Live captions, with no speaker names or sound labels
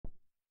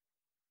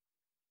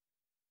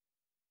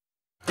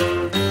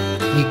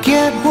You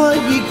get what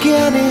you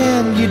get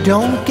and you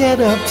don't get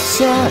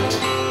upset.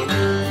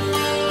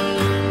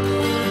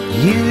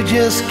 You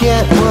just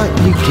get what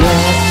you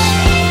get.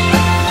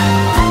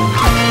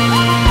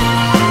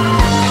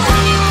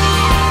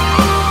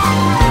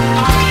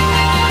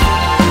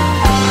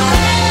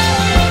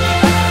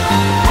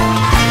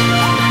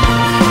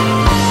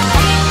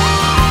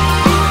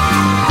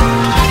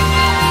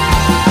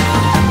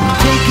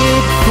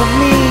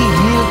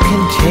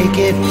 Take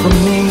it from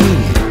me,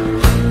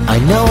 I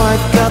know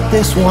I've got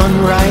this one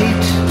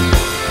right.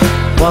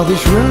 While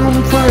there's room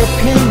for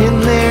opinion,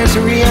 there's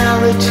a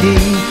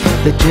reality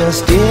that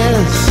just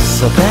is.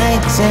 So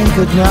thanks and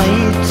good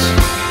night.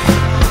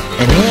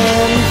 An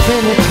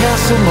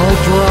infinitesimal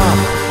drop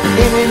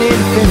in an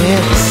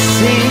infinite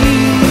sea.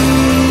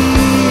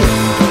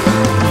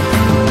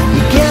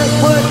 You get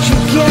what you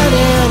get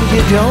and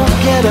you don't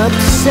get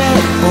upset,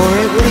 or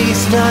at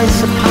least I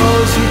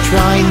suppose you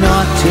try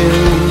not to.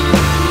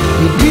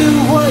 You do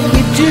what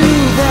you do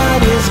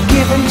that is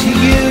given to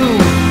you,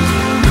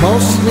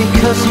 mostly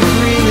cause you've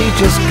really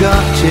just got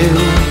to.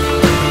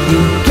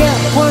 You get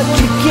what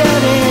you get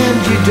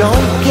and you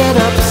don't get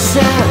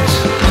upset.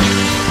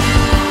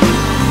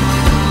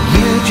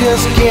 You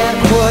just get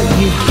what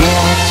you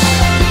get.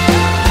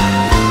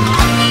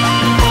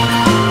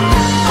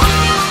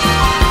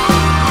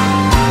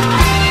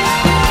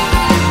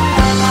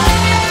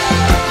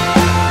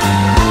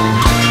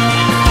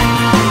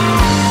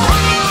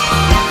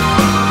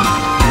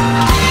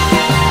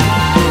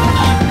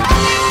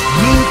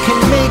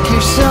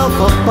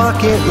 A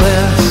bucket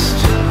list,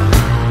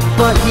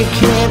 but you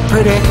can't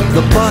predict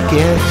the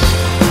bucket.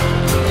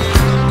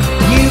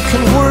 You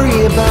can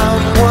worry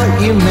about what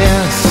you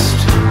missed,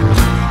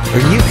 or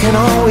you can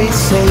always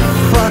say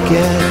fuck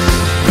it.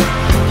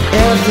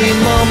 Every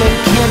moment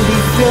can be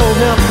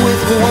filled up with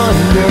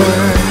wonder.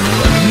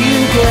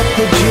 You get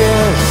the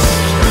gist.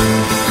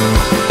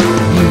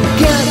 You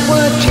get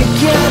what you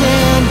get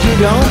and you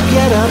don't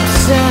get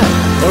upset,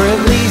 or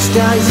at least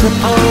I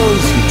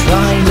suppose you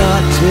try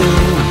not to.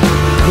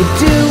 You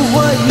do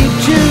what you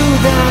do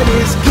that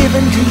is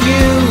given to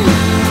you,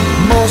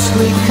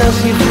 mostly cause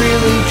you've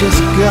really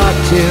just got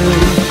to.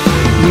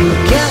 You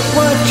get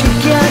what you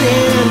get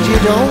and you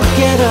don't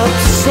get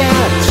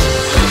upset.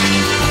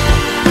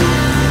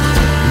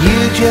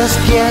 You just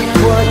get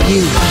what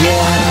you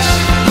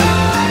get.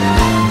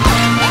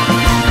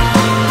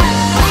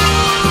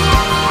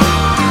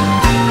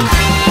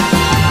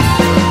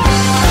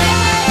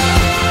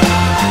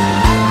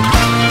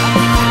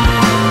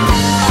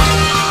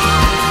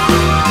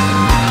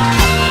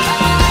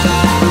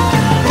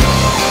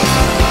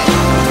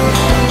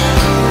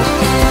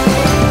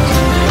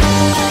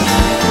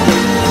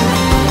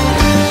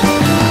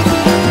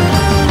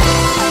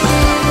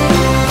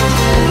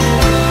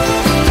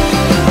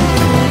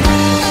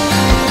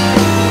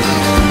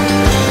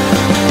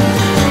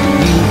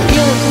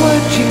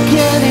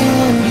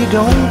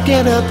 Don't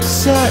get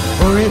upset,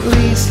 or at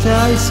least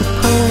I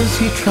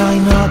suppose you try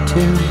not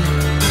to.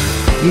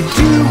 You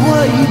do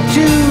what you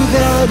do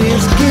that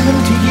is given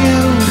to you,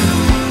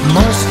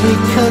 mostly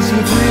cause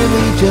you've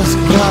really just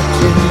got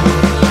to.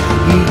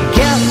 You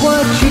get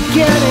what you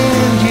get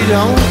and you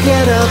don't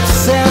get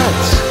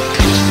upset.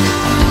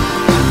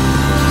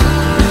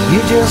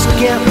 You just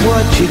get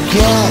what you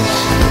get.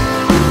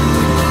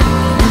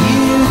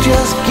 You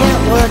just get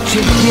what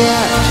you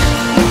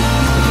get.